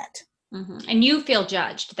from that. Mm-hmm. And you feel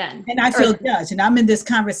judged then. And I feel judged. And I'm in this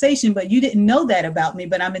conversation, but you didn't know that about me,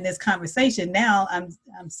 but I'm in this conversation. Now I'm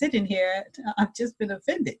sitting here. I've just been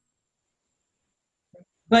offended.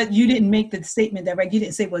 But you didn't make the statement that, right? You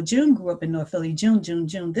didn't say, well, June grew up in North Philly, June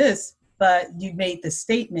this, but you made the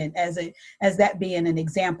statement as that being an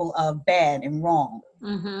example of bad and wrong.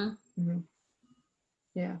 Mm-hmm. Mm-hmm.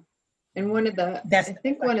 Yeah. And one of the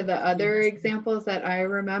other examples that I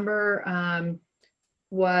remember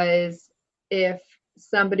was if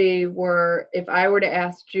I were to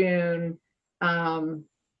ask June, where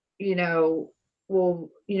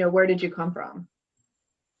did you come from?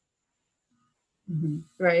 Mm-hmm.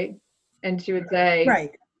 Right. And she would say,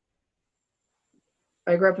 right,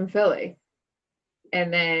 I grew up in Philly.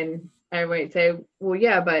 And then I might say, well,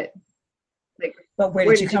 yeah, but where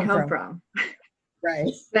did you come from?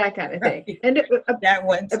 Right. That kind of thing. Right. And that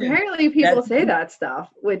one too. Apparently people say that stuff,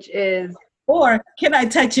 which is, or can I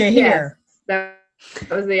touch your hair? That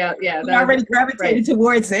was the I already gravitated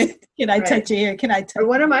towards it. Can I touch your hair? Can I touch? Or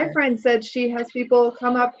one of my friends said she has people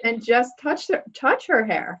come up and just touch her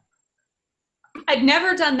hair. I've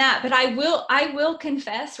never done that, but I will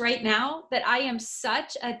confess right now that I am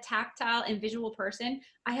such a tactile and visual person.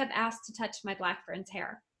 I have asked to touch my Black friend's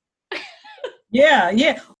hair. Yeah. I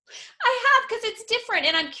have, because it's different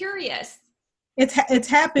and I'm curious. It's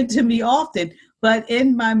happened to me often, but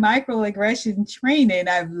in my microaggression training,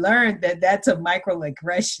 I've learned that that's a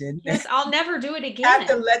microaggression. Yes, I'll never do it again. I have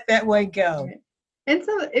to let that one go. And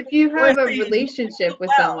so if you have a relationship with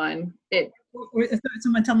someone,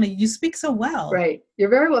 someone tell me, you speak so well. Right. You're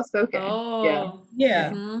very well spoken. Oh.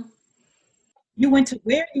 Yeah. Mm-hmm. You went to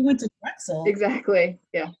where? You went to Drexel. Exactly.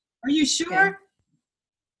 Yeah. Are you sure?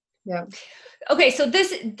 Yeah. Okay, so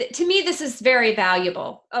to me, this is very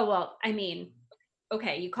valuable. Oh, well, I mean,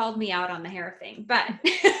 okay, you called me out on the hair thing, but.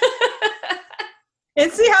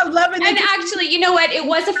 And see how loving. And actually, you know what? It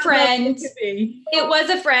was a friend. It was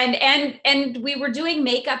a friend, and we were doing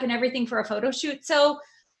makeup and everything for a photo shoot. So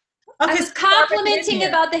I was complimenting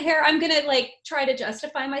about the hair. I'm gonna try to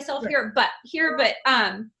justify myself here, but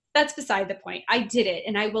that's beside the point. I did it,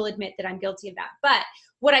 and I will admit that I'm guilty of that. But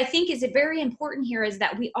what I think is very important here is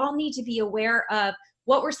that we all need to be aware of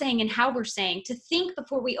what we're saying and how we're saying, to think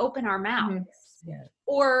before we open our mouths. Mm-hmm. Yeah.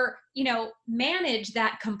 Or, manage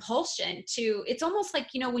that compulsion to, it's almost like,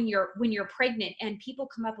 when you're pregnant and people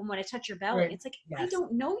come up and want to touch your belly. Right. It's like, yes. I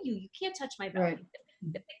don't know you. You can't touch my belly.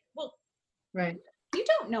 Right. Well, right. You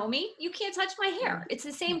don't know me. You can't touch my hair. It's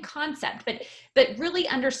the same concept, but really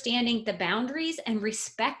understanding the boundaries and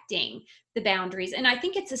respecting the boundaries. And I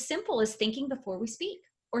think it's as simple as thinking before we speak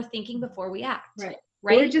or thinking before we act. Right.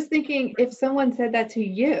 Or just thinking, if someone said that to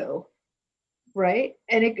you, right?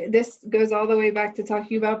 And this goes all the way back to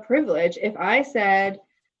talking about privilege. If I said,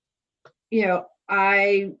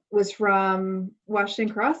 I was from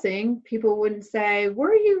Washington Crossing, people wouldn't say,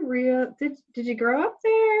 were you real? Did you grow up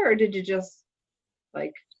there? Or did you just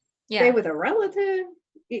like stay with a relative?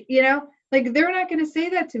 Like they're not going to say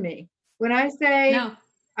that to me. When I say No.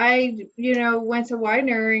 I, went to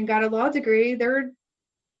Widener and got a law degree, they're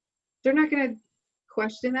not going to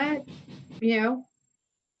question that,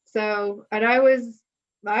 So, and I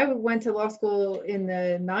went to law school in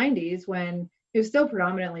the 90s when it was still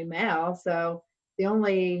predominantly male. So the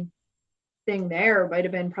only thing there might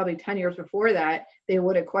have been probably 10 years before that, they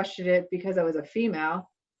would have questioned it because I was a female,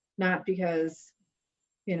 not because,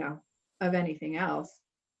 of anything else.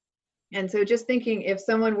 And so just thinking, if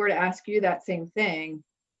someone were to ask you that same thing,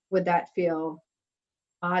 would that feel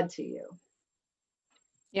odd to you?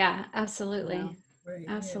 Yeah, absolutely. Wow. Right.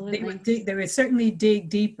 Absolutely. Yeah. They would certainly dig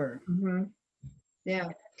deeper. Mm-hmm. Yeah.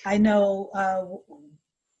 I know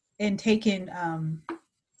in taking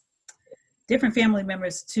different family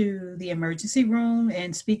members to the emergency room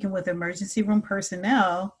and speaking with emergency room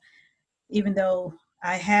personnel, even though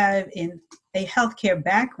I have in a healthcare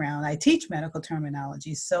background, I teach medical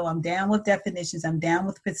terminology. So I'm down with definitions, I'm down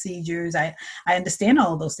with procedures. I understand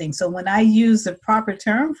all of those things. So when I use the proper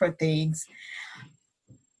term for things,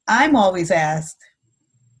 I'm always asked,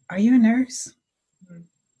 are you a nurse? Mm-hmm.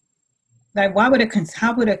 Like,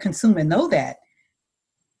 how would a consumer know that?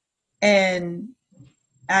 And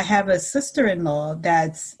I have a sister-in-law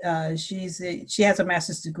that's she has a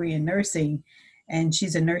master's degree in nursing, and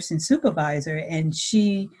she's a nursing supervisor. And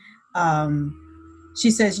she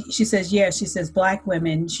says yeah. She says Black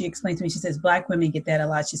women. She explained to me. She says Black women get that a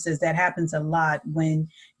lot. She says that happens a lot when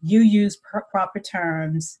you use proper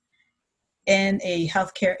terms in a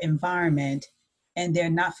healthcare environment, and they're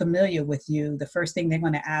not familiar with you. The first thing they're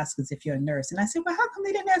going to ask is if you're a nurse. And I said, well, how come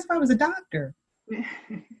they didn't ask if I was a doctor?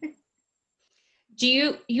 Do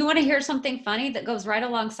you want to hear something funny that goes right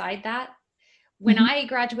alongside that? When I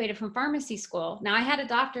graduated from pharmacy school, now I had a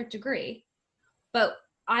doctorate degree, but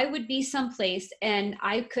I would be someplace and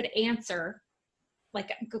I could answer,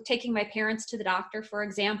 like taking my parents to the doctor, for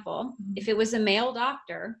example, if it was a male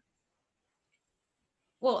doctor,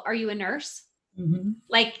 well, are you a nurse? Mm-hmm.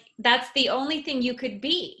 Like that's the only thing you could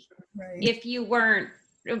be if you weren't.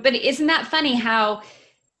 But isn't that funny how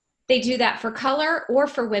they do that for color or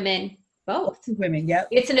for women? Both women, yep.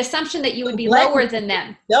 It's an assumption that you would be lower than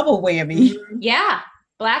them. Double whammy. Yeah.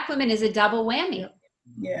 Black women is a double whammy.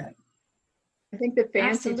 Yeah. I think the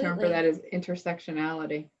fancy term for that is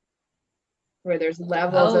intersectionality, where there's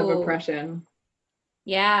levels of oppression.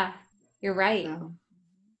 Yeah, you're right.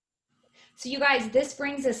 So you guys, this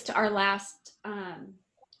brings us to our last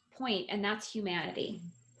point, and that's humanity.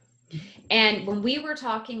 And when we were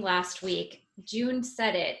talking last week, June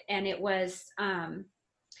said it, and it was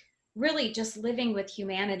really just living with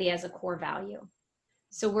humanity as a core value.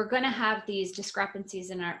 So we're going to have these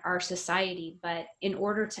discrepancies in our society, but in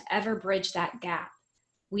order to ever bridge that gap,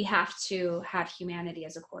 we have to have humanity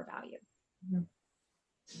as a core value.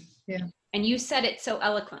 Yeah. And you said it so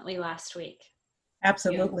eloquently last week.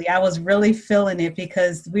 Absolutely. I was really feeling it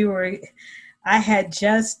because I had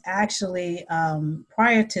just actually,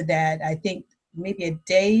 prior to that, I think maybe a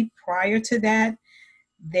day prior to that,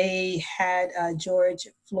 they had George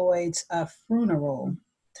Floyd's funeral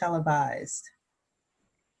televised.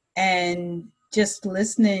 And just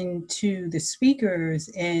listening to the speakers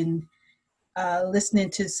and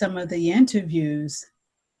listening to some of the interviews,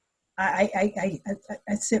 I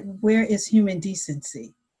said, where is human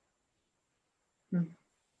decency?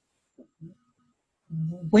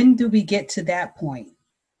 When do we get to that point?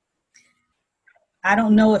 I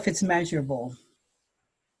don't know if it's measurable,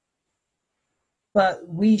 but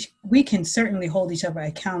we can certainly hold each other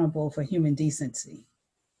accountable for human decency.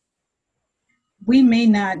 We may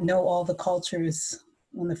not know all the cultures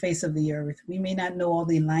on the face of the earth. We may not know all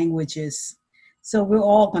the languages. So we're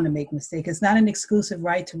all going to make mistakes. It's not an exclusive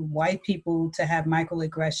right to white people to have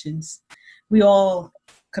microaggressions. We all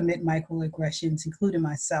commit microaggressions, including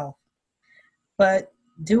myself. But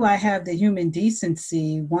do I have the human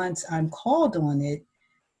decency once I'm called on it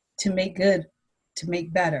to make good, to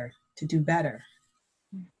make better, to do better?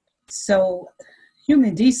 So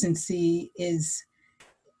human decency is,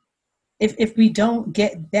 if we don't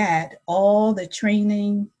get that, all the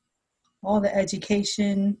training, all the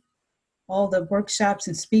education, all the workshops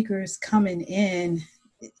and speakers coming in,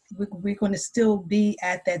 we're going to still be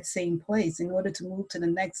at that same place. In order to move to the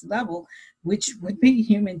next level, which would be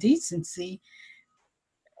human decency,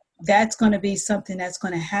 that's going to be something that's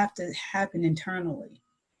going to have to happen internally.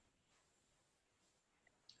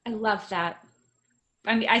 I love that.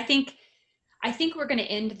 I mean, I think I think we're going to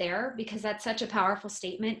end there because that's such a powerful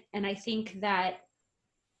statement. And I think that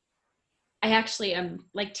I actually am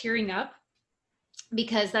like tearing up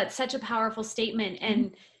because that's such a powerful statement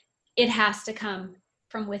and it has to come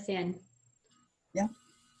from within. Yeah.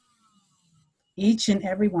 Each and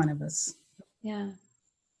every one of us. Yeah.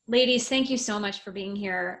 Ladies, thank you so much for being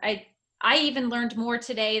here. I even learned more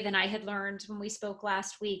today than I had learned when we spoke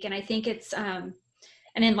last week. And I think it's an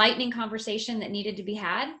enlightening conversation that needed to be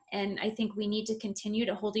had. And I think we need to continue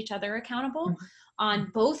to hold each other accountable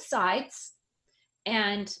on both sides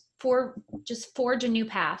and just forge a new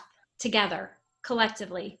path together,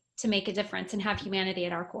 collectively, to make a difference and have humanity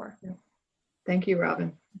at our core. Thank you,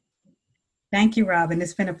 Robyn. Thank you, Robyn.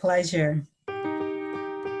 It's been a pleasure.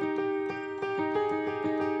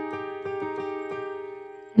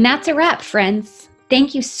 And that's a wrap, friends.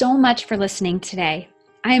 Thank you so much for listening today.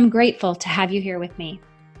 I am grateful to have you here with me.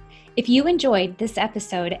 If you enjoyed this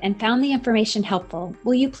episode and found the information helpful,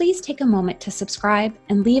 will you please take a moment to subscribe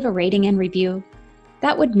and leave a rating and review?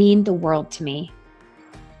 That would mean the world to me.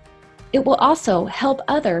 It will also help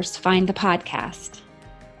others find the podcast.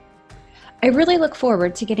 I really look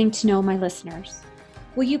forward to getting to know my listeners.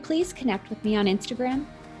 Will you please connect with me on Instagram?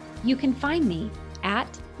 You can find me at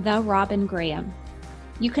The Robyn Graham.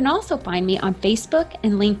 You can also find me on Facebook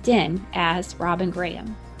and LinkedIn as Robyn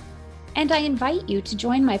Graham. And I invite you to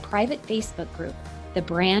join my private Facebook group, The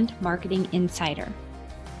Brand Marketing Insider.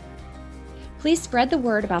 Please spread the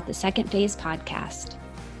word about the Second Phase podcast.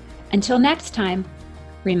 Until next time,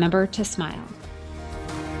 remember to smile.